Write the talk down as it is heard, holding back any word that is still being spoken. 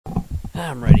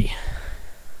I'm ready.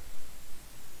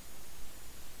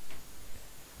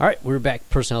 All right, we're back.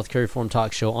 Personal Health Care Reform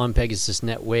Talk Show on Pegasus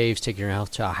Net Waves, taking your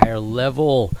health to a higher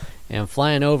level and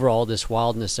flying over all this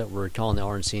wildness that we're calling the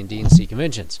RNC and DNC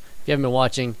conventions. If you haven't been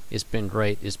watching, it's been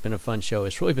great. It's been a fun show.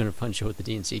 It's really been a fun show with the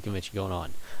DNC convention going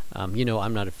on.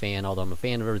 I'm not a fan, although I'm a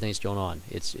fan of everything that's going on.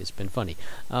 It's been funny.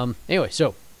 Anyway,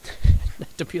 so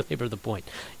not to belabor the point.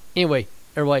 Anyway,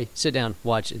 everybody, sit down,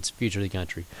 watch. It's the future of the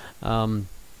country.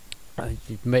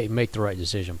 Make the right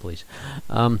decision, please.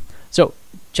 So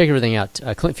check everything out.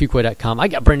 ClintFuquay.com. I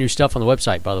got brand new stuff on the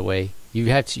website, by the way. You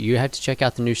have to check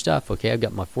out the new stuff. Okay, I've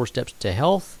got my 4 steps to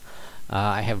health.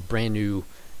 I have brand new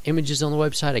images on the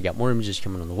website. I got more images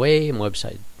coming on the way. And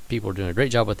website people are doing a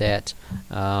great job with that.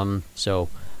 So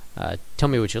tell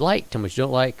me what you like. Tell me what you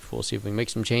don't like. We'll see if we can make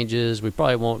some changes. We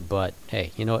probably won't, but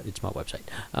hey, you know what? It's my website.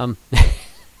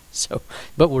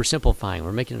 But we're simplifying.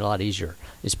 We're making it a lot easier.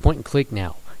 It's point and click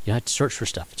now. You don't have to search for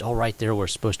stuff. It's all right there where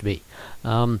it's supposed to be.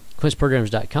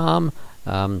 QuincePrograms.com.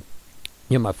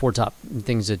 My 4 top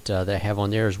things that I have on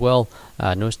there as well.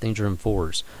 Those things are in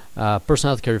 4s.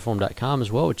 PersonalHealthCareReform.com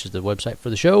as well, which is the website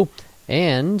for the show.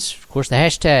 And, of course, the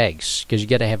hashtags, because you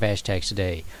got to have hashtags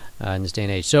today in this day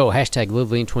and age. So, hashtag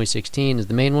LiveLean2016 is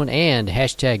the main one, and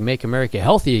hashtag Make America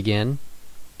Healthy Again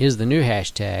is the new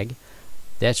hashtag.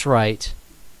 That's right.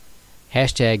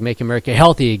 Hashtag Make America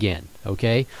Healthy Again.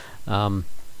 Okay?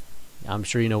 I'm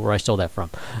sure you know where I stole that from.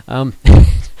 And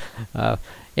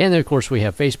then, of course, we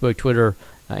have Facebook, Twitter,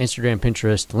 Instagram,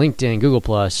 Pinterest, LinkedIn, Google+.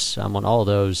 I'm on all of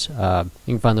those. You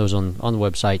can find those on the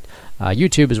website.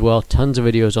 YouTube as well. Tons of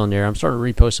videos on there. I'm starting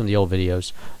to repost some of the old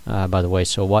videos, by the way,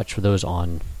 so watch for those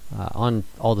on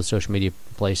all the social media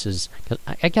places. Cause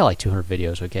I got like 200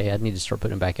 videos, okay? I need to start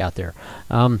putting them back out there.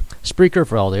 Spreaker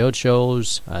for all the old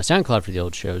shows. SoundCloud for the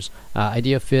old shows.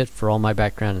 IdeaFit for all my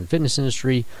background in the fitness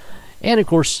industry. And, of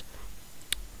course,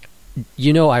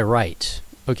 I write.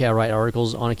 Okay, I write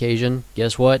articles on occasion.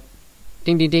 Guess what?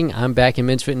 Ding, ding, ding. I'm back in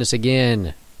men's fitness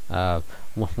again.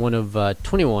 One of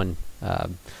 21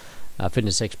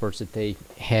 fitness experts that they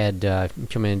had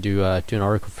come in and do an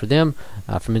article for them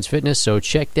for men's fitness. So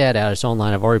check that out. It's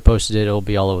online. I've already posted it. It'll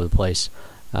be all over the place.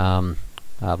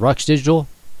 Rocks Digital.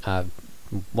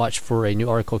 Watch for a new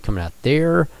article coming out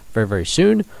there very, very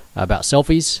soon about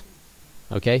selfies.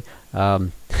 Okay,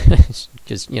 because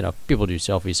people do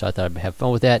selfies, so I thought I'd have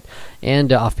fun with that. And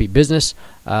Offbeat Business.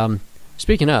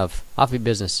 Speaking of Offbeat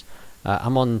Business,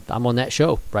 I'm on that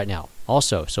show right now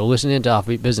also. So listen in to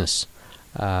Offbeat Business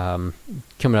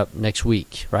coming up next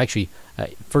week, or actually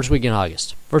first week in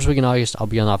August. First week in August, I'll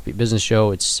be on the Offbeat Business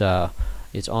show. It's on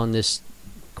this,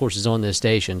 of course, it's on this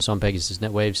station. It's on Pegasus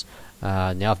Net Waves. The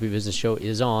Offbeat Business show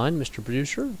is on, Mr.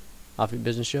 Producer. Offbeat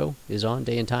Business show is on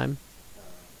day and time.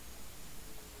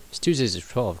 It's Tuesdays at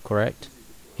 12, correct?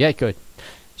 Yeah, good.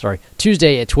 Sorry.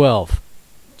 Tuesday at 12.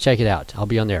 Check it out. I'll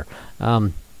be on there.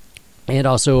 And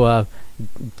also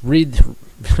read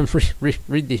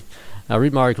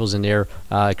my articles in there.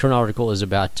 Current article is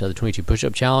about the 22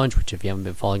 push-up challenge, which if you haven't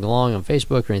been following along on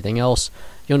Facebook or anything else,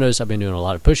 you'll notice I've been doing a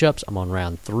lot of push-ups. I'm on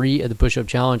round 3 of the push-up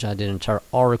challenge. I did an entire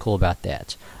article about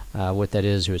that. What that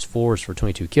is, who it's for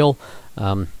 22 kill.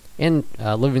 And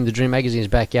Living the Dream magazine is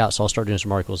back out, so I'll start doing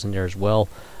some articles in there as well.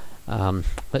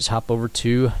 Let's hop over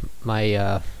to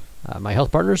my my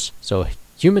health partners. So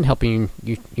Human, helping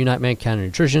unite mankind in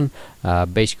nutrition.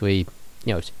 Basically,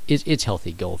 it's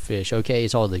healthy goldfish. Okay,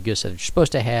 it's all the good stuff you're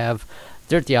supposed to have.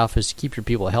 They're at the office, keep your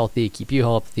people healthy, keep you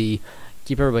healthy,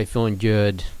 keep everybody feeling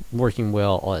good, working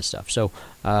well, all that stuff. So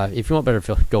if you want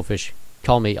better goldfish,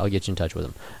 call me. I'll get you in touch with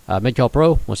them. MedCall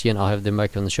Pro. Once again, I'll have them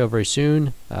back on the show very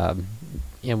soon.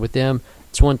 And with them,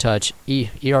 it's one touch,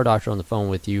 ER doctor on the phone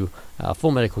with you,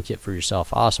 full medical kit for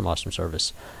yourself. Awesome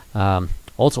service.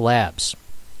 Ultra Labs.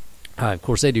 Of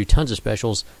course, they do tons of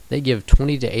specials. They give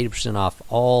 20 to 80% off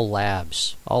all lab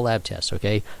tests,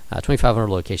 okay? 2,500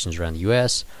 locations around the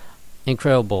U.S.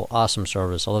 Incredible, awesome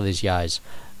service. I love these guys.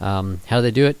 How do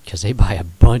they do it? Because they buy a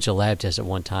bunch of lab tests at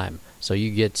one time. So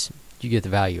you get the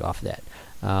value off of that.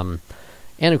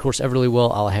 And, of course,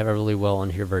 Everlywell. I'll have Everlywell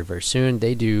on here very, very soon.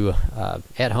 They do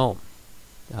at home.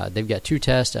 They've got 2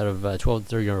 tests out of 12 to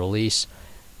 30 year release.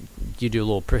 You do a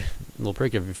little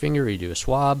prick of your finger. You do a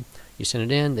swab. You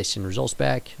send it in. They send results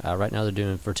back. Right now they're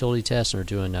doing fertility tests and they're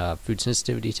doing food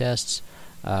sensitivity tests.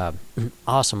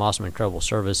 Awesome, incredible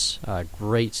service.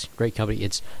 Great company.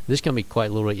 This company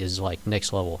quite literally is like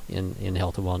next level in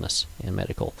health and wellness and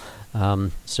medical.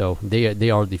 So they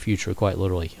are the future quite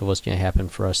literally of what's going to happen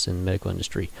for us in the medical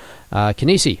industry.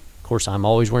 Kinesi. Of course, I'm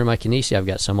always wearing my Kinesi. I've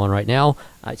got some on right now.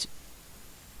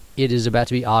 It is about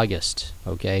to be August,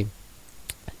 okay,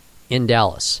 in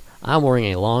Dallas. I'm wearing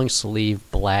a long sleeve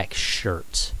black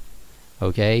shirt,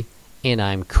 okay, and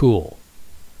I'm cool.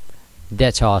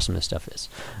 That's how awesome this stuff is.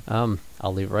 I'll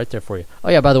leave it right there for you. Oh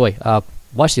yeah, by the way,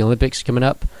 watch the Olympics coming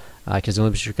up, because the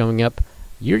Olympics are coming up.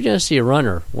 You're going to see a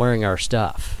runner wearing our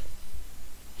stuff.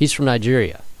 He's from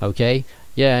Nigeria, okay?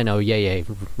 Yeah, I know, yeah,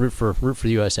 root for the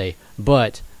USA.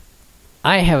 But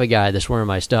I have a guy that's wearing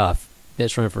my stuff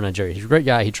that's running for Nigeria. He's a great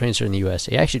guy. He trains here in the U.S.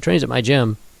 He actually trains at my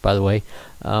gym, by the way.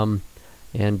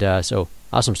 So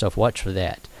awesome stuff. Watch for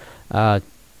that. And,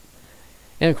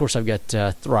 of course, I've got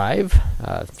Thrive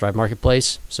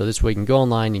Marketplace. So this way you can go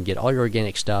online and get all your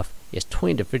organic stuff. It's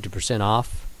 20 to 50%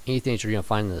 off anything that you're going to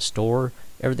find in the store.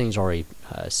 Everything's already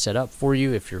set up for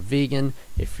you. If you're vegan,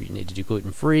 if you need to do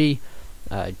gluten-free,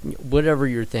 whatever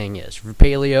your thing is. For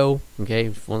paleo, okay,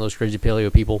 one of those crazy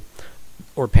paleo people,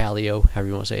 or paleo, however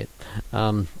you want to say it.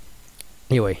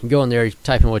 Anyway, you go in there, you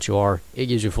type in what you are. It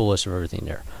gives you a full list of everything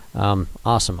there.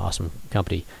 Awesome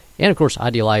company. And, of course,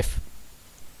 Ideal Life.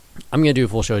 I'm going to do a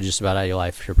full show just about Ideal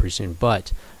Life here pretty soon.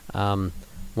 But,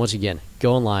 once again,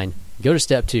 go online. Go to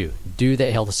step 2. Do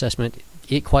that health assessment.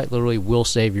 It quite literally will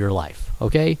save your life,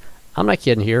 okay? I'm not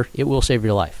kidding here. It will save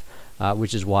your life,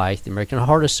 which is why the American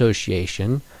Heart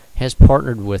Association has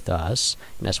partnered with us,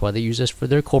 and that's why they use us for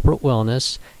their corporate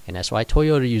wellness, and that's why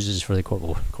Toyota uses us for their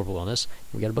corporate wellness.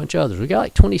 We got a bunch of others. We got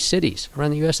like 20 cities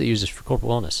around the U.S. that use us for corporate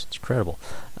wellness. It's incredible.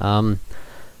 Along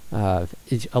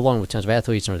with tons of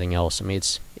athletes and everything else. I mean,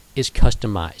 it's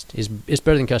customized. It's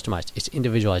better than customized. It's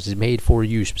individualized. It's made for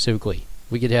you specifically.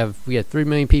 We had 3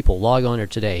 million people log on there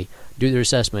today, do their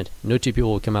assessment. No 2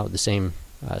 people will come out with the same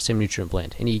nutrient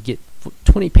blend, and you get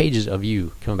 20 pages of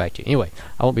you coming back to you. Anyway,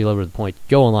 I won't be over the point.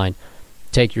 Go online,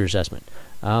 take your assessment,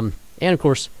 and of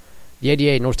course, the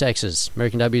ADA, North Texas,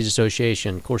 American Diabetes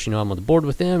Association. Of course, you know I'm on the board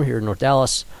with them here in North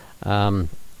Dallas.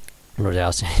 North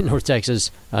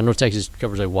Texas. North Texas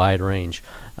covers a wide range,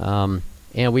 and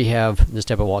we have this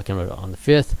type of walk coming on the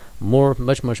 5th.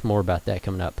 Much more about that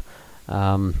coming up.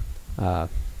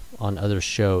 On other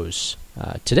shows.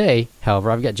 Today, however,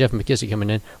 I've got Jeff McKissack coming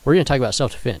in. We're going to talk about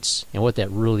self-defense and what that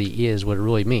really is, what it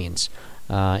really means,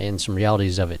 and some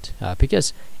realities of it.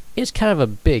 Because it's kind of a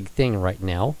big thing right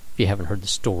now, if you haven't heard the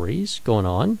stories going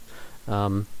on,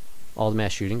 all the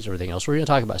mass shootings, everything else. We're going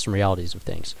to talk about some realities of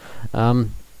things.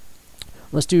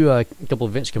 Let's do a couple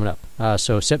of events coming up.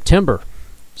 So September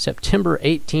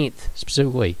 18th,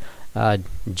 specifically,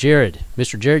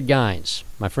 Mr. Jared Gines,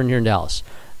 my friend here in Dallas,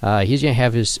 he's going to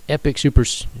have his epic Super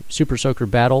Soaker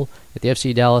battle at the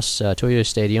FC Dallas Toyota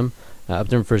Stadium up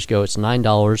there in Frisco. It's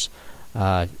 $9.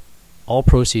 All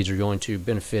proceeds are going to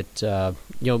benefit,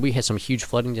 we had some huge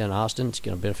flooding down in Austin. It's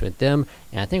going to benefit them.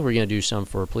 And I think we're going to do some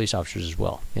for police officers as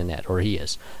well in that, or he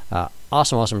is.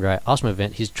 Awesome guy, awesome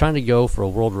event. He's trying to go for a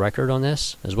world record on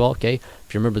this as well, okay?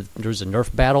 If you remember, there was a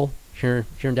Nerf battle here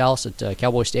in Dallas at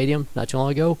Cowboy Stadium not too long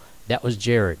ago. That was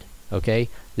Jared, okay?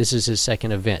 This is his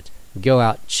second event. Go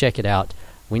out, check it out.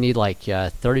 We need like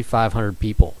 3,500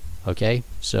 people, okay?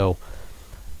 So,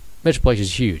 Metroplex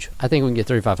is huge. I think we can get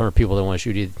 3,500 people that want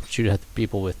to shoot at the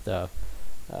people with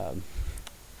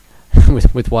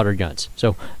with water guns.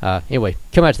 So, anyway,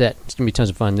 come out to that. It's going to be tons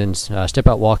of fun. Then Step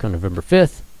Out Walk on November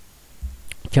 5th.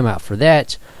 Come out for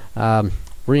that. We're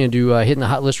going to do Hitting the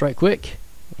Hot List right quick.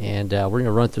 And we're going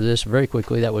to run through this very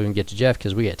quickly. That way we can get to Jeff,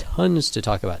 because we got tons to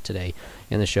talk about today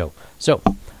in the show. So,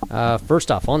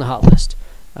 first off, on the hot list,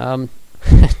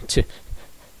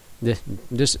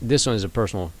 this one is a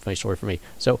personal funny story for me.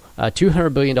 So,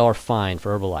 $200 billion fine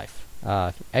for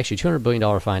Herbalife. Actually, $200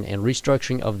 billion fine and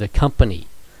restructuring of the company.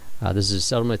 This is a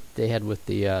settlement they had with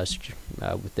the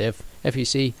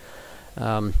FEC.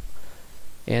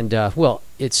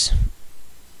 It's...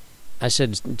 I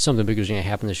said something big was going to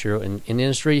happen this year in the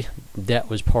industry. That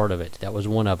was part of it. That was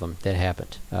one of them that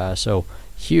happened. So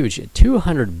huge,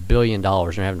 $200 billion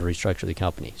are having to restructure the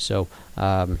company. So,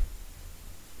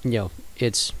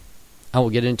 it's. I will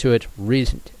get into it.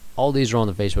 Read all these are on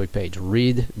the Facebook page.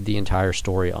 Read the entire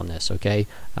story on this. Okay,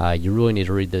 you really need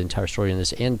to read the entire story on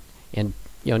this and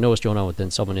know what's going on with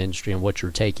the supplement industry and what you're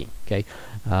taking. Okay,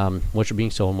 what you're being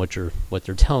sold and what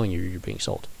they're telling you you're being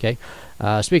sold. Okay,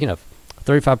 speaking of.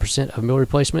 35% of meal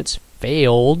replacements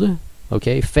failed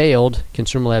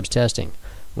Consumer Labs testing,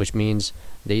 which means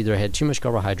they either had too much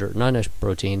carbohydrate, not enough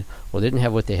protein, or they didn't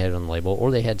have what they had on the label, or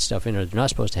they had stuff in there they're not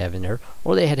supposed to have in there,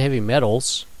 or they had heavy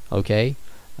metals, okay?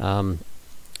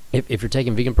 If you're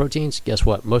taking vegan proteins, guess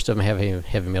what? Most of them have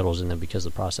heavy metals in them because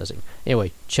of the processing.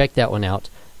 Anyway, check that one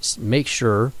out. Make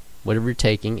sure whatever you're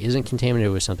taking isn't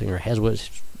contaminated with something or has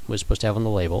what was supposed to have on the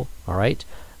label, all right?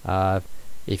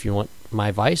 If you want my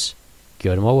advice,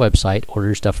 go to my website, order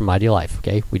your stuff from Ideal Life,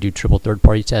 okay? We do triple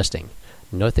third-party testing.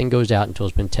 Nothing goes out until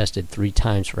it's been tested 3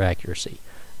 times for accuracy.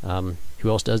 Who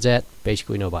else does that?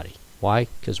 Basically nobody. Why?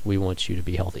 Because we want you to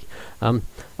be healthy. All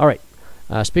right.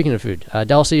 Speaking of food,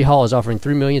 Dallas City Hall is offering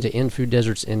 $3 million to end food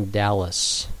deserts in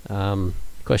Dallas.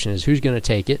 Question is, who's going to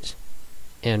take it,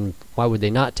 and why would they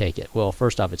not take it? Well,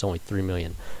 first off, it's only $3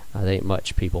 million. That ain't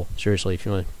much, people. Seriously, if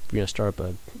you're going to start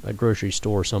up a grocery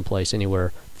store someplace,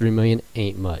 anywhere, $3 million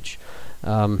ain't much.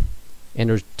 And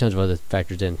there's tons of other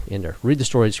factors in there. Read the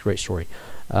story; it's a great story.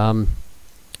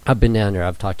 I've been down there.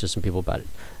 I've talked to some people about it.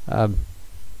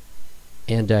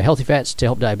 And healthy fats to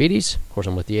help diabetes. Of course,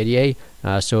 I'm with the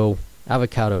ADA. So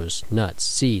avocados, nuts,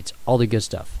 seeds, all the good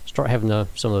stuff. Start having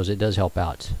some of those. It does help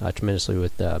out tremendously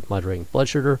with moderating blood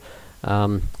sugar.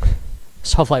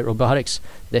 Soft Light Robotics,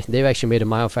 they've actually made a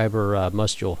myofiber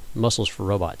muscles for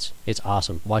robots. It's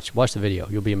awesome. Watch the video.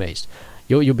 You'll be amazed.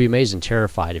 You'll be amazed and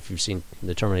terrified if you've seen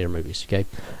the Terminator movies. Okay,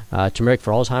 turmeric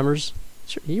for Alzheimer's.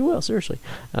 Sure, you will, seriously.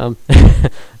 Turmeric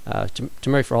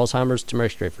for Alzheimer's.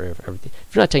 Turmeric's great for everything.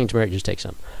 If you're not taking turmeric, just take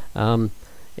some.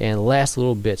 And last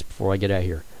little bits before I get out of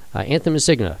here. Anthem and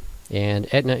Cigna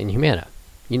and Aetna and Humana.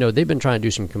 They've been trying to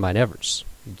do some combined efforts.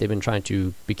 They've been trying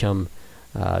to become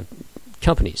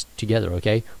companies together,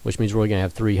 okay? Which means we're going to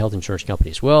have 3 health insurance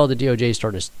companies. Well, the DOJ is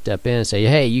starting to step in and say,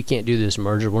 hey, you can't do this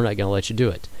merger. We're not going to let you do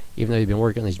it, even though they've been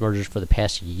working on these mergers for the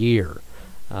past year.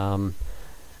 Of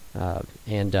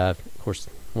course,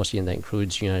 once again, that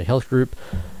includes United Health Group.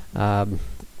 But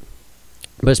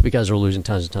it's because they're losing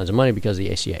tons and tons of money because of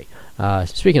the ACA.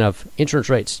 Speaking of insurance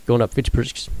rates, going up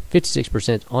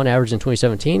 56% on average in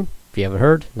 2017. If you haven't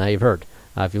heard, now you've heard.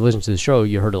 If you listened to the show,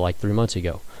 you heard it like 3 months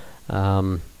ago.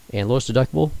 And lowest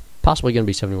deductible, possibly going to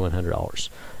be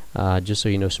 $7,100. Just so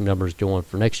you know some numbers going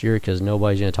for next year, because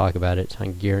nobody's going to talk about it, I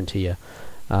can guarantee you.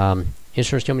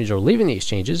 Insurance companies are leaving the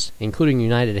exchanges, including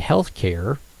United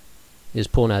Healthcare is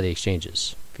pulling out of the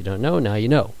exchanges. If you don't know, now you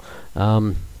know.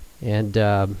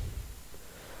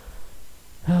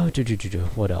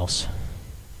 What else?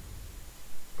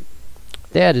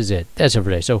 That is it. That's it for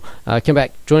today. So come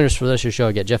back, join us for the rest of the show.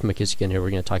 I got Jeff McKissack in here.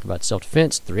 We're going to talk about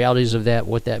self-defense, the realities of that,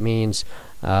 what that means.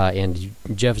 And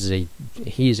Jeff is a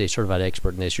certified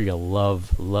expert in this. You're going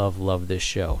to love this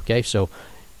show. Okay, so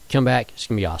come back. It's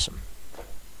going to be awesome.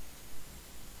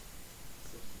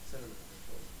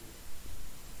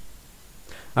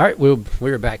 All right,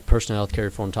 we're back. Personal Health Care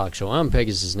Reform Talk Show. I'm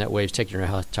Pegasus NetWaves, taking your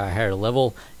health to a higher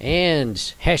level, and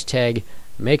hashtag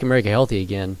Make America Healthy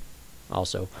Again.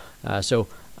 Also,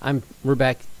 we're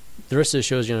back. The rest of the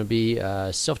show is going to be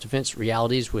self-defense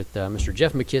realities with Mr.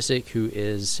 Jeff McKissack, who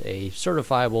is a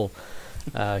certifiable,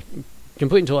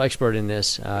 complete and total expert in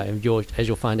this. And as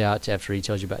you'll find out after he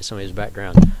tells you about some of his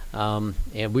background.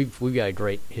 And we've got a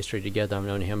great history together. I've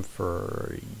known him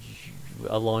for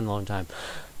a long time.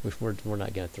 We're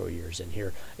not going to throw years in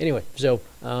here. Anyway, so,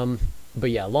 but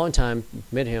yeah, a long time.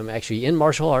 Met him actually in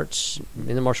martial arts,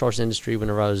 in the martial arts industry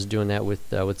whenever I was doing that with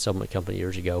Supplement Company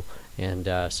years ago. And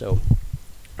so,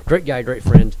 great guy, great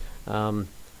friend. I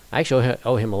actually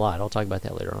owe him a lot. I'll talk about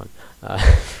that later on.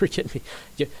 Forget me.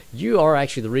 You are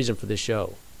actually the reason for this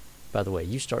show, by the way.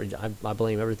 You started. I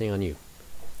blame everything on you.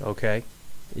 Okay.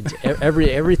 It's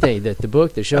everything, the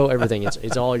book, the show, everything.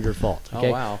 It's all your fault. Okay?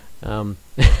 Oh wow.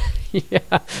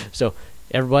 Yeah. So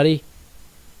everybody,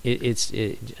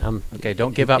 okay.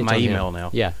 Don't give out my email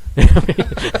now. Yeah. We're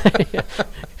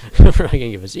not gonna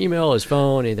give his email, his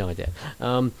phone, anything like that.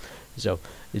 So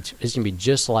it's gonna be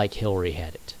just like Hillary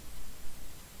had it.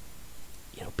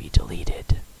 It'll be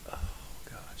deleted. Oh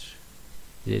gosh.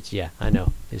 Yeah, I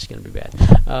know it's gonna be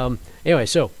bad. Anyway,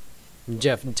 so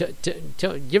Jeff,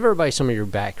 give everybody some of your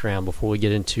background before we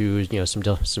get into some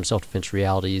self-defense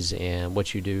realities and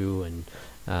what you do and.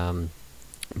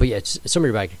 But yeah, some of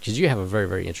your background, because you have a very,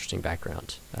 very interesting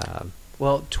background.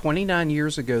 Well, 29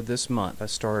 years ago this month, I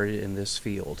started in this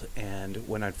field. And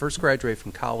when I first graduated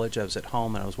from college, I was at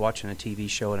home and I was watching a TV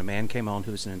show, and a man came on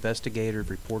who was an investigative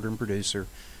reporter and producer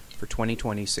for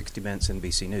 2020 60 Minutes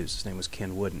NBC News. His name was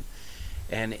Ken Wooden.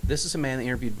 And this is a man that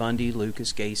interviewed Bundy,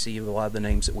 Lucas, Gacy, a lot of the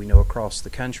names that we know across the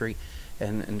country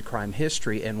and crime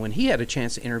history. And when he had a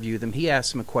chance to interview them, he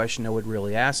asked them a question no one would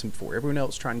really ask him before. Everyone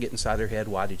else trying to get inside their head,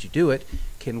 why did you do it?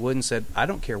 Ken Wooden said, I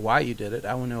don't care why you did it.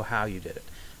 I want to know how you did it.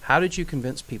 How did you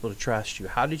convince people to trust you?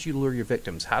 How did you lure your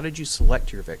victims? How did you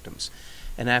select your victims?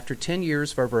 And after 10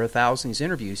 years of over 1,000 of these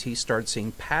interviews, he started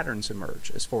seeing patterns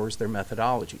emerge as far as their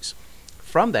methodologies.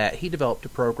 From that, he developed a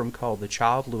program called the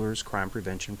Child Lures Crime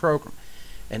Prevention Program.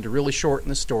 And to really shorten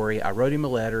the story, I wrote him a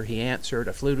letter. He answered.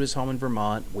 I flew to his home in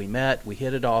Vermont. We met. We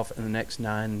hit it off. In the next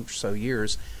 9 or so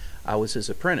years, I was his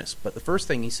apprentice. But the first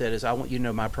thing he said is, I want you to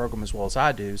know my program as well as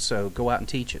I do, so go out and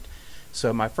teach it.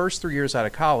 So my first 3 years out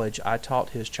of college, I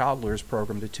taught his child lawyers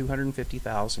program to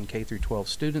 250,000 K through 12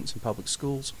 students in public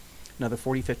schools, another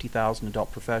 40, 50,000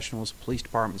 adult professionals, police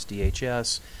departments,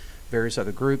 DHS, various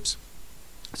other groups.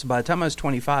 So by the time I was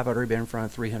 25, I'd already been in front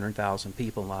of 300,000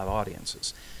 people in live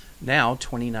audiences. Now,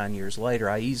 29 years later,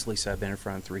 I easily say I've been in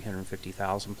front of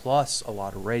 350,000 plus a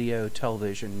lot of radio,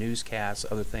 television, newscasts,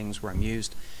 other things where I'm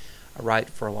used. I write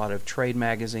for a lot of trade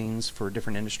magazines for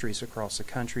different industries across the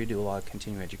country, do a lot of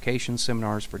continuing education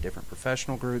seminars for different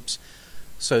professional groups.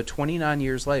 So 29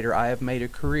 years later, I have made a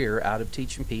career out of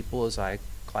teaching people, as I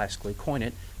classically coin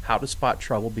it, how to spot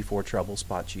trouble before trouble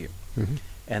spots you. Mm-hmm.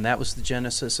 And that was the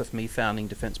genesis of me founding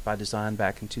Defense by Design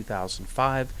back in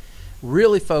 2005.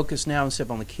 Really focused now, instead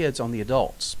of on the kids, on the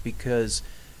adults, because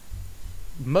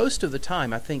most of the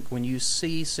time, I think when you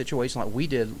see situations like we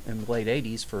did in the late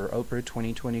 80s for Oprah,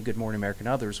 2020, Good Morning America, and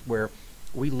others, where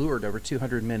we lured over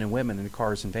 200 men and women in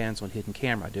cars and vans on hidden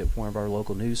camera. I did it for one of our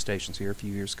local news stations here a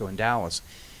few years ago in Dallas.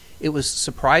 It was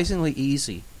surprisingly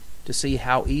easy to see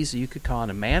how easy you could con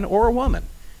a man or a woman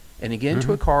and get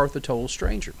into a car with a total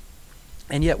stranger.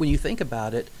 And yet, when you think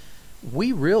about it,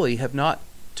 we really have not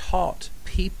taught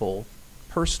people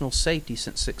personal safety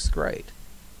since 6th grade.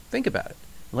 Think about it.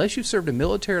 Unless you've served in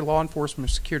military, law enforcement,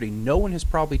 or security, no one has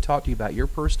probably taught you about your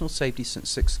personal safety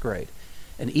since 6th grade.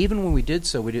 And even when we did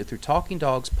so, we did it through talking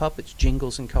dogs, puppets,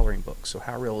 jingles, and coloring books. So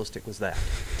how realistic was that?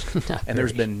 And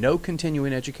there's been no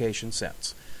continuing education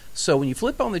since. So when you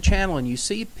flip on the channel and you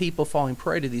see people falling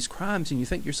prey to these crimes and you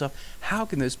think to yourself, how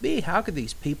can this be? How could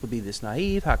these people be this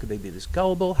naive? How could they be this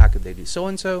gullible? How could they do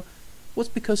so-and-so? Well,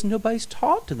 it's because nobody's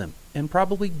taught to them in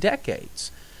probably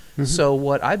decades. So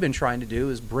what I've been trying to do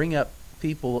is bring up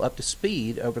people up to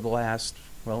speed over the last,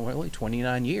 well, really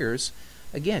 29 years.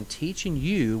 Again, teaching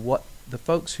you what the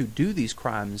folks who do these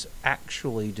crimes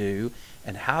actually do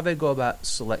and how they go about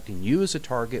selecting you as a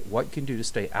target, what you can do to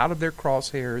stay out of their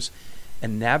crosshairs,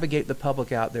 and navigate the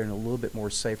public out there in a little bit more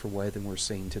safer way than we're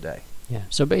seeing today. Yeah.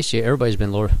 So basically, everybody's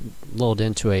been lulled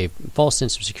into a false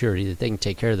sense of security that they can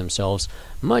take care of themselves,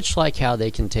 much like how they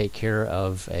can take care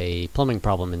of a plumbing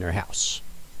problem in their house.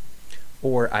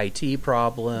 Or IT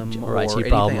problem, or IT anything.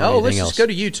 problem, or let's anything just else. go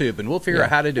to YouTube and we'll figure out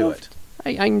how to do it.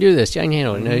 I can do this. I can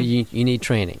handle it. No, you need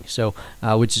training. So,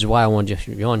 which is why I wanted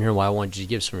you on here. Why I wanted you to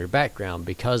give some of your background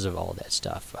because of all that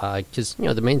stuff. Because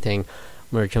the main thing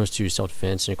when it comes to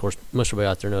self-defense, and of course, most everybody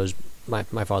out there knows my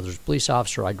father's a police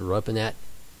officer. I grew up in that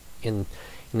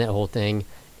whole thing.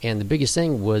 And the biggest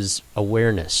thing was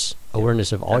awareness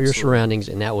of all your surroundings,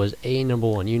 and that was number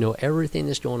one. You know everything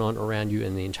that's going on around you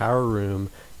in the entire room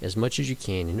as much as you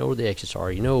can. You know where the exits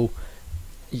are. You know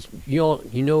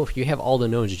you have all the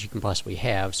knowns that you can possibly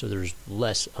have, so there's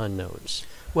less unknowns.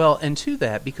 Well, and to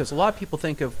that, because a lot of people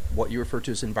think of what you refer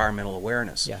to as environmental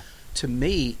awareness. Yeah. To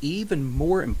me, even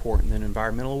more important than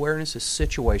environmental awareness is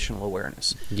situational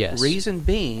awareness. Yes. Reason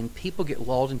being, people get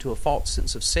lulled into a false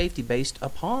sense of safety based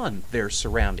upon their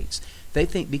surroundings. They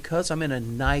think because I'm in a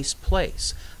nice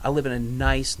place, I live in a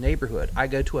nice neighborhood, I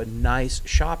go to a nice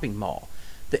shopping mall,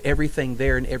 that everything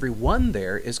there and everyone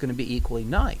there is going to be equally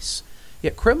nice.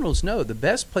 Yet criminals know the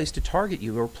best place to target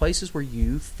you are places where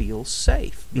you feel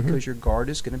safe because your guard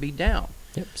is going to be down.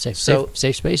 Yep,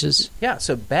 safe spaces. Yeah,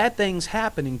 so bad things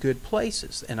happen in good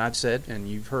places. And I've said, and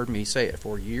you've heard me say it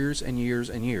for years and years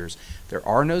and years, there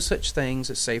are no such things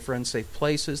as safe or unsafe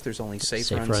places. There's only safe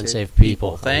or unsafe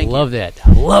people. Thank you. Love that.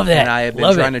 I love that. And I have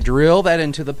been trying to drill that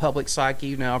into the public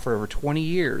psyche now for over 20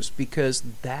 years because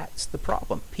that's the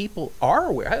problem. People are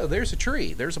aware. Oh, there's a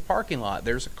tree. There's a parking lot.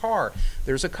 There's a car.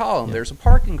 There's a column. There's a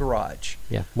parking garage.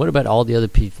 Yeah. What about all the other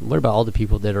people? What about all the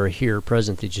people that are here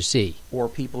present that you see? Or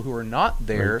people who are not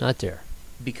there. Not there.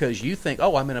 Because you think,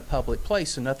 oh, I'm in a public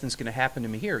place, so nothing's going to happen to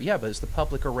me here. Yeah, but it's the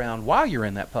public around while you're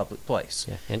in that public place.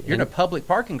 Yeah, you're in a public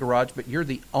parking garage, but you're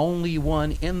the only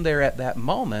one in there at that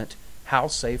moment. How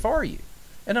safe are you?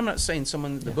 And I'm not saying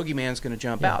the boogeyman's going to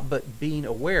jump out, but being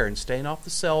aware and staying off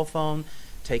the cell phone,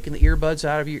 taking the earbuds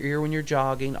out of your ear when you're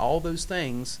jogging, all those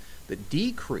things that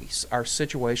decrease our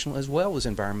situational as well as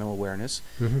environmental awareness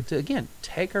to, again,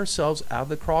 take ourselves out of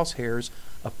the crosshairs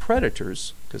of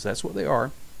predators, because that's what they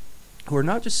are, who are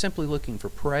not just simply looking for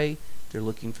prey, they're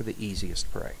looking for the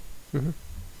easiest prey.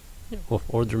 Yeah.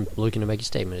 Or they're looking to make a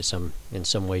statement in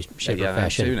some way, shape, or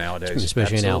fashion. Too nowadays.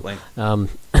 Especially Absolutely. now.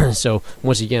 So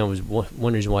once again, it was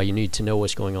one reason why you need to know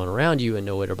what's going on around you and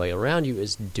know what everybody around you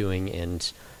is doing,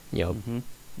 and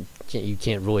you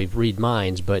can't really read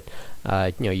minds, but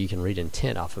you can read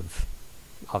intent off of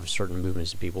certain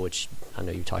movements of people, which I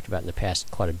know you talked about in the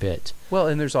past quite a bit. Well,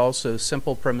 and there's also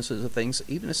simple premises of things,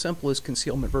 even as simple as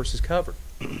concealment versus cover.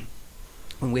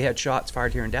 When we had shots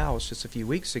fired here in Dallas just a few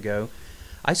weeks ago,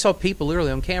 I saw people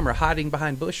literally on camera hiding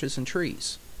behind bushes and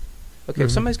trees. Okay,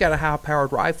 if somebody's got a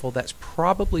high-powered rifle, that's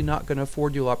probably not going to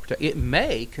afford you a lot of protection. It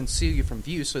may conceal you from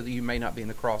view so that you may not be in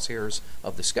the crosshairs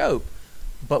of the scope,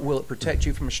 but will it protect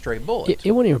you from a stray bullet?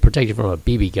 It won't even protect you from a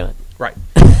BB gun. Right.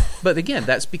 But again,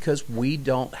 that's because we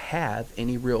don't have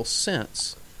any real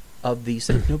sense of these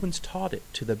things. No one's taught it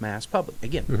to the mass public.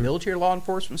 Again, military, law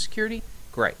enforcement, security,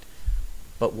 great.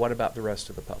 But what about the rest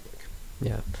of the public?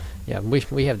 Yeah,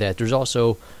 we have that. There's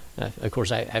also, of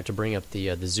course, I have to bring up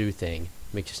the zoo thing.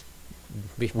 Because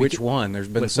which one? There's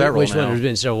been several. Which now. one? There's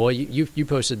been several. Well, you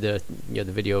posted the the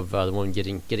video of the woman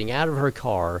getting out of her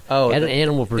car at an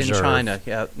animal preserve in China.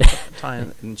 Yeah,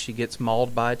 and she gets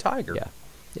mauled by a tiger. Yeah,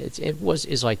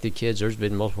 it's like the kids. There's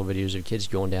been multiple videos of kids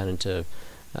going down into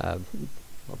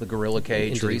the gorilla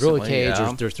cage. Into the gorilla cage.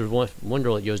 Yeah. There's one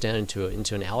girl that goes down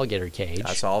into an alligator cage.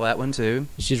 I saw that one too.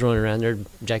 She's running around there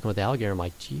jacking with the alligator. I'm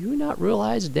like, do you not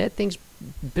realize that thing's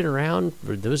been around?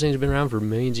 Or those things have been around for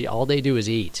millions. All they do is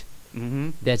eat.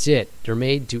 That's it. They're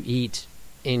made to eat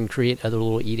and create other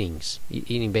little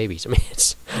eating babies. I mean,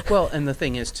 it's well, and the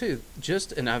thing is too.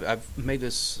 And I've made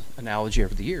this analogy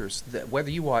over the years that whether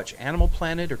you watch Animal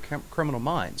Planet or Criminal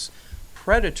Minds,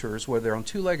 predators, whether they're on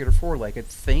two-legged or four-legged,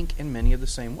 think in many of the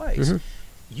same ways.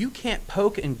 You can't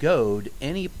poke and goad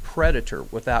any predator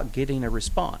without getting a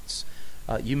response.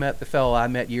 You met the fellow I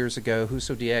met years ago,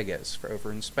 Justo Dieguez,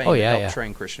 over in Spain. Helped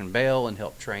train Christian Bale and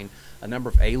helped train a number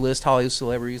of A-list Hollywood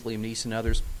celebrities, Liam Neeson and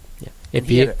others. Yeah.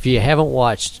 If you haven't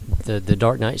watched the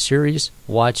Dark Knight series,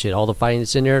 watch it. All the fighting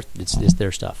that's in there, it's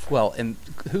their stuff. Well, and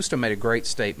Justo made a great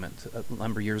statement a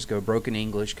number of years ago, broken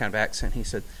English kind of accent. He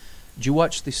said, "Do you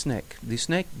watch the snake? The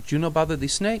snake, do you no bother the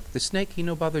snake? The snake, he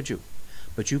no bother you.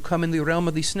 But you come in the realm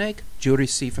of the snake, you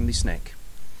receive from the snake.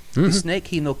 The snake,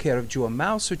 he no care if you a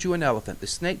mouse or you an elephant. The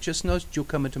snake just knows you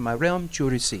come into my realm, you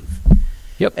receive."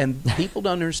 Yep. And people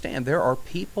don't understand. There are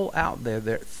people out there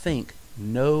that think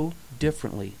no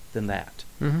differently than that.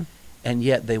 And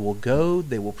yet they will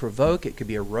provoke. It could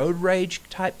be a road rage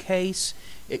type case.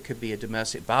 It could be a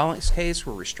domestic violence case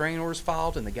where restraining order is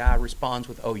filed and the guy responds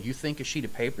with, "Oh, you think a sheet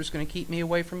of paper is going to keep me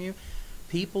away from you?"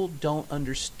 People don't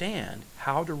understand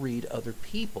how to read other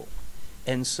people.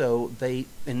 And so they,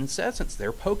 in essence,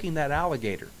 they're poking that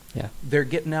alligator. Yeah. They're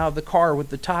getting out of the car with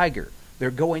the tiger. They're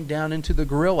going down into the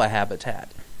gorilla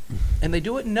habitat. And they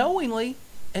do it knowingly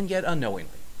and yet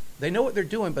unknowingly. They know what they're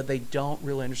doing, but they don't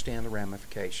really understand the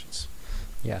ramifications.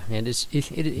 Yeah, and it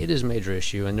is a major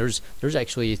issue. And there's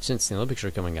actually, since the Olympics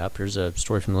are coming up, here's a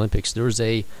story from the Olympics.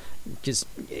 Because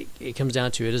it comes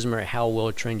down to, it doesn't matter how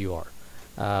well trained you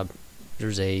are.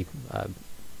 There's a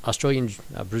Australian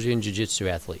Brazilian Jiu-Jitsu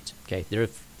athlete. Okay, they're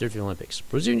for the Olympics.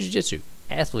 Brazilian Jiu-Jitsu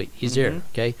athlete, he's there.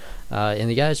 Okay, and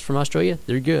the guys from Australia,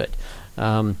 they're good.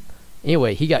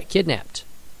 Anyway, he got kidnapped.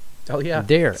 Oh yeah,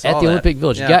 there at the Olympic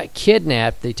Village. Yeah. He got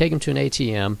kidnapped. They take him to an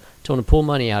ATM, told him to pull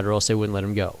money out, or else they wouldn't let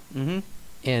him go.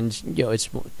 And it's,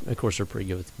 of course, they're pretty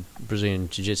good with Brazilian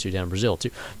Jiu-Jitsu down in Brazil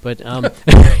too. But there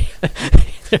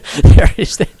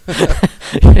is that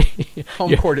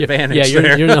home court advantage. Yeah,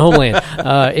 you're in the homeland.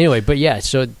 Anyway, but yeah,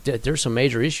 so there's some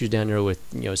major issues down there with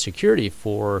security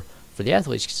for the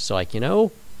athletes. It's like you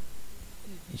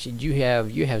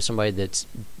have somebody that's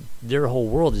their whole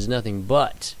world is nothing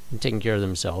but taking care of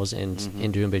themselves and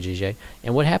doing BJJ.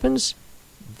 And what happens?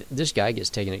 This guy gets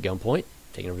taken at gunpoint,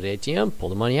 taken over to the ATM, pull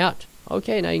the money out.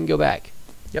 Okay, now you can go back.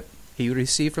 Yep, he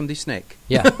received from the snake.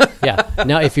 Yeah.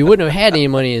 Now, if he wouldn't have had any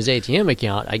money in his ATM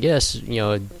account, I guess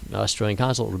an Australian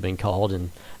consulate would have been called and.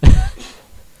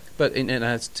 But and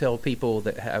I tell people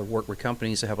that work with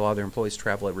companies that have a lot of their employees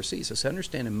travel overseas. I say,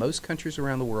 understand, in most countries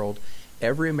around the world,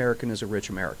 every American is a rich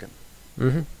American.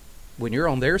 When you're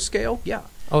on their scale, yeah.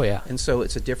 Oh yeah. And so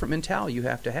it's a different mentality you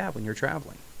have to have when you're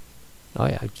traveling. Oh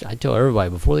yeah, I tell everybody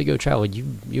before they go travel,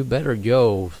 you better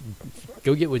go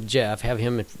get with Jeff, have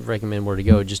him recommend where to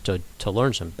go just to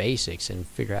learn some basics and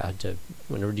figure out how to,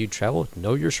 whenever you travel,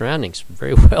 know your surroundings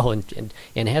very well and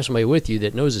have somebody with you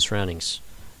that knows the surroundings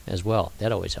as well.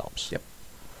 That always helps. Yep.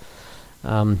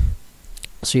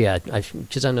 So yeah,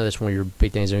 because I know that's one of your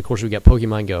big things, and of course we got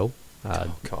Pokemon Go.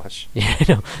 Oh gosh.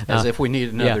 Yeah, as if we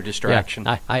needed another distraction.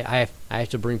 Yeah. I have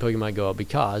to bring Pokemon Go up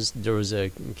because there was a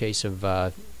case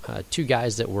of two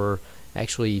guys that were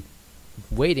actually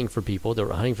waiting for people that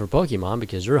were hunting for Pokemon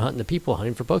because they're hunting the people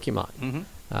hunting for Pokemon.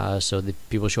 So the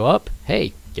people show up,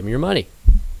 hey, give me your money.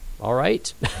 All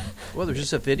right. Well, there's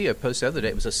just a video posted the other day.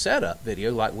 It was a setup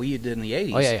video like we did in the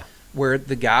 80s. Oh, yeah. Where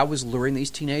the guy was luring these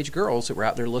teenage girls that were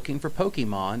out there looking for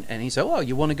Pokemon, and he said, "Oh,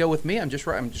 you want to go with me? I'm just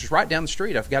right down the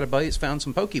street. I've got a buddy that's found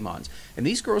some Pokemons." And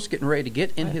these girls are getting ready to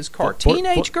get in his car.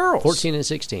 Teenage girls, 14 and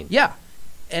 16. Yeah,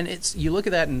 And it's, you look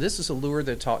at that, and this is a lure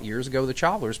that taught years ago the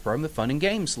Chalmers program, the fun and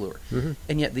games lure.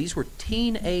 And yet these were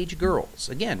teenage girls.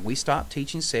 Again, we stopped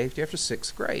teaching safety after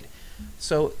 6th grade.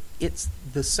 So it's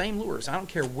the same lures. I don't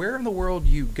care where in the world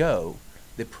you go,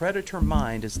 the predator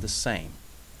mind is the same.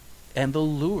 And the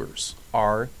lures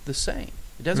are the same.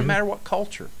 It doesn't matter what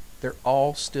culture. They're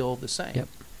all still the same. Yep.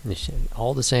 It's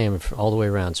all the same all the way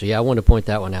around. So, yeah, I wanted to point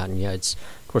that one out. And, yeah, it's,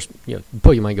 of course, you know,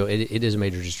 Pokemon Go, it is a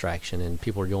major distraction, and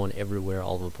people are going everywhere,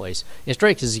 all over the place. And it's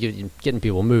great because it's getting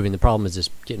people moving. The problem is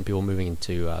just getting people moving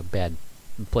into bad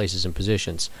places and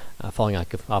positions, falling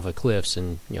off of cliffs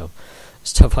and, you know,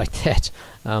 stuff like that.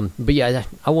 But, yeah,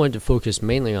 I wanted to focus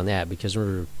mainly on that because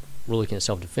we're looking at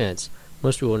self-defense.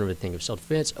 Most people whenever they think of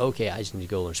self-defense, okay, I just need to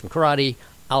go learn some karate,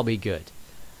 I'll be good.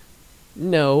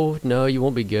 No, you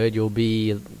won't be good. You'll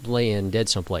be laying dead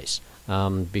someplace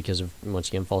because of, once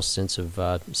again, false sense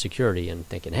of security and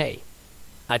thinking, hey,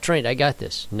 I trained, I got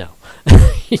this. No.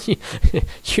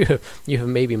 you have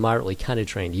maybe moderately kind of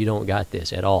trained. You don't got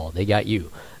this at all. They got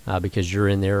you because you're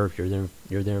in their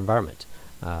environment.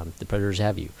 The predators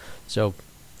have you. So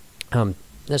I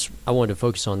wanted to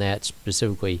focus on that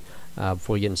specifically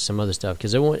before we get into some other stuff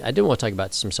because I did want to talk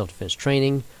about some self-defense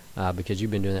training. Because you've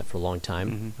been doing that for a long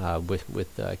time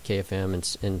with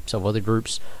KFM and several other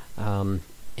groups. And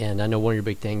I know one of your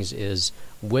big things is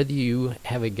whether you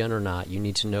have a gun or not, you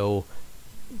need to know,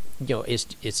 you know,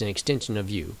 it's an extension of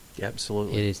you.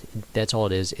 Absolutely. That's all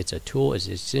it is. It's a tool. It's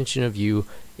an extension of you.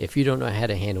 If you don't know how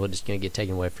to handle it, it's going to get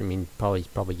taken away from you and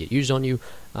probably get used on you.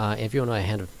 And if you don't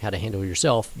know how to handle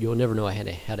yourself, you'll never know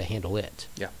how to handle it.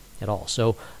 Yeah. At all.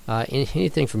 So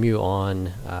anything from you on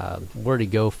where to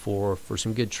go for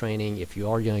some good training if you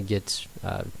are going to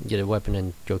get a weapon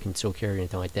and go concealed carry or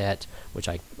anything like that, which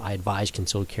I advise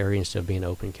concealed carry instead of being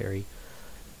open carry.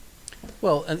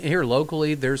 Well, here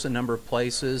locally, there's a number of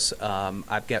places.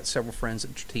 I've got several friends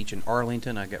that teach in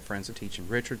Arlington. I've got friends that teach in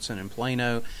Richardson and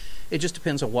Plano. It just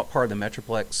depends on what part of the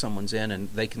Metroplex someone's in, and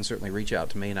they can certainly reach out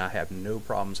to me, and I have no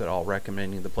problems at all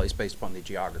recommending the place based upon the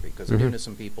geography, because they're doing to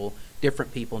some people,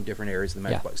 different people in different areas of the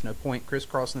Metroplex. No point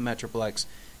crisscrossing the Metroplex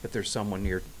if there's someone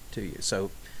near to you.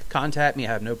 So contact me.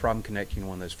 I have no problem connecting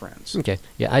one of those friends. Okay.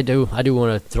 Yeah, I do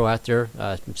want to throw out there,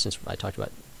 since I talked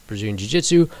about Brazilian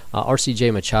Jiu-Jitsu,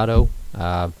 RCJ Machado,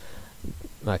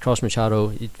 Carlos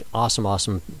Machado,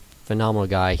 awesome, phenomenal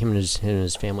guy. Him and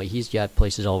his family. He's got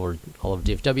places all over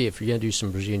DFW. If you're gonna do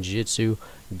some Brazilian Jiu-Jitsu,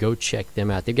 go check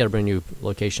them out. They've got a brand new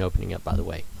location opening up, by the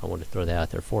way. I wanted to throw that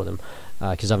out there for them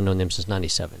because I've known them since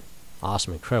 '97.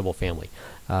 Awesome, incredible family.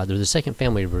 They're the second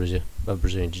family of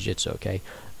Brazilian Jiu-Jitsu. Okay,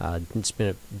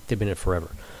 they've been in it forever.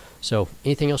 So,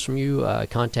 anything else from you?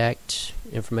 Contact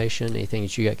information, anything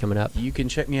that you got coming up? You can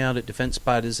check me out at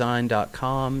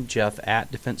defensebydesign.com, Jeff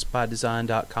at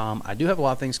defensebydesign.com. I do have a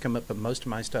lot of things come up, but most of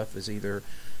my stuff is either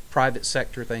private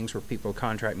sector things where people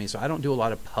contract me. So I don't do a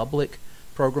lot of public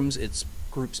programs. It's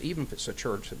groups, even if it's a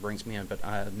church that brings me in.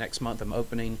 But next month I'm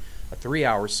opening a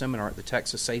 3-hour seminar at the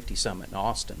Texas Safety Summit in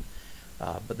Austin.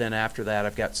 But then after that,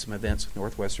 I've got some events with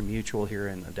Northwestern Mutual here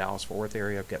in the Dallas-Fort Worth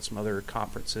area. I've got some other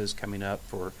conferences coming up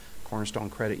for Cornerstone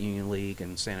Credit Union League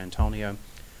in San Antonio.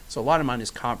 So a lot of mine is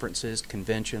conferences,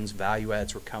 conventions, value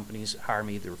adds where companies hire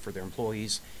me either for their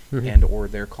employees and or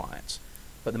their clients.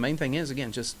 But the main thing is,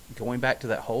 again, just going back to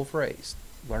that whole phrase,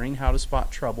 learning how to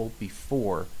spot trouble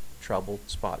before trouble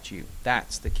spots you.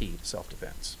 That's the key to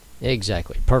self-defense.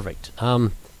 Exactly. Perfect.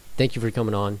 Thank you for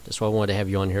coming on. That's why I wanted to have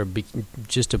you on here,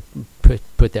 just to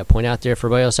put that point out there for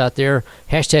everybody else out there.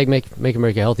 Hashtag make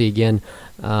America Healthy again.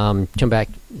 Come back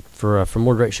for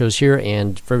more great shows here,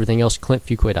 and for everything else,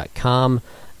 ClintFuquay.com.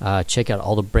 Check out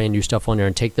all the brand new stuff on there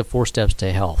and take the 4 steps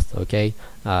to health. Okay,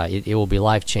 it will be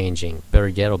life changing. Better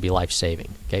yet, it'll be life saving.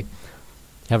 Okay,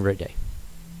 have a great day.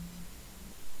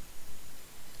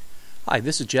 Hi,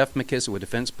 this is Jeff McKissack with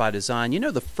Defense by Design. You know,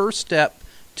 the first step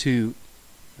to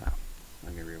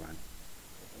I'm going to rewind.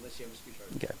 Unless you have a speech.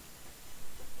 Okay.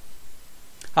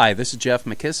 Hi, this is Jeff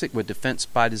McKissack with Defense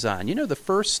by Design. You know, the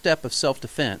first step of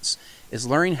self-defense is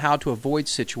learning how to avoid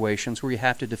situations where you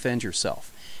have to defend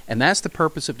yourself. And that's the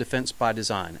purpose of Defense by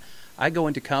Design. I go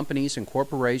into companies and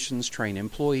corporations, train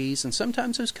employees, and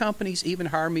sometimes those companies even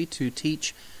hire me to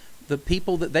teach the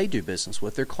people that they do business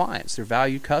with, their clients, their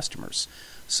valued customers.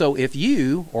 So if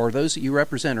you or those that you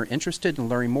represent are interested in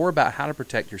learning more about how to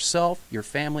protect yourself, your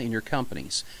family, and your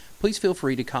companies, please feel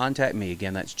free to contact me.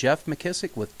 Again, that's Jeff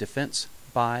McKissack with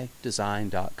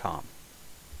defensebydesign.com.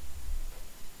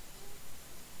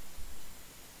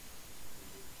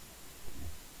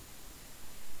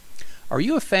 Are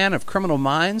you a fan of Criminal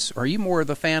Minds, or are you more of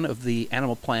a fan of the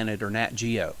Animal Planet or Nat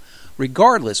Geo?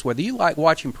 Regardless, whether you like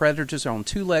watching predators on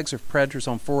 2 legs or predators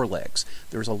on 4 legs,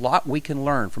 there's a lot we can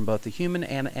learn from both the human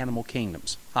and animal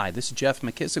kingdoms. Hi, this is Jeff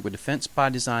McKissack with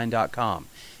DefenseByDesign.com,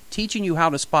 teaching you how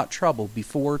to spot trouble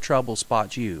before trouble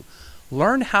spots you.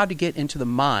 Learn how to get into the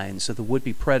minds of the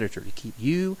would-be predator to keep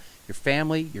you, your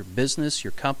family, your business,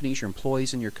 your companies, your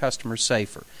employees, and your customers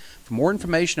safer. For more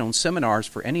information on seminars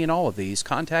for any and all of these,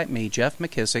 contact me, Jeff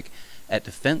McKissack, at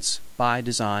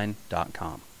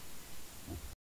DefenseByDesign.com.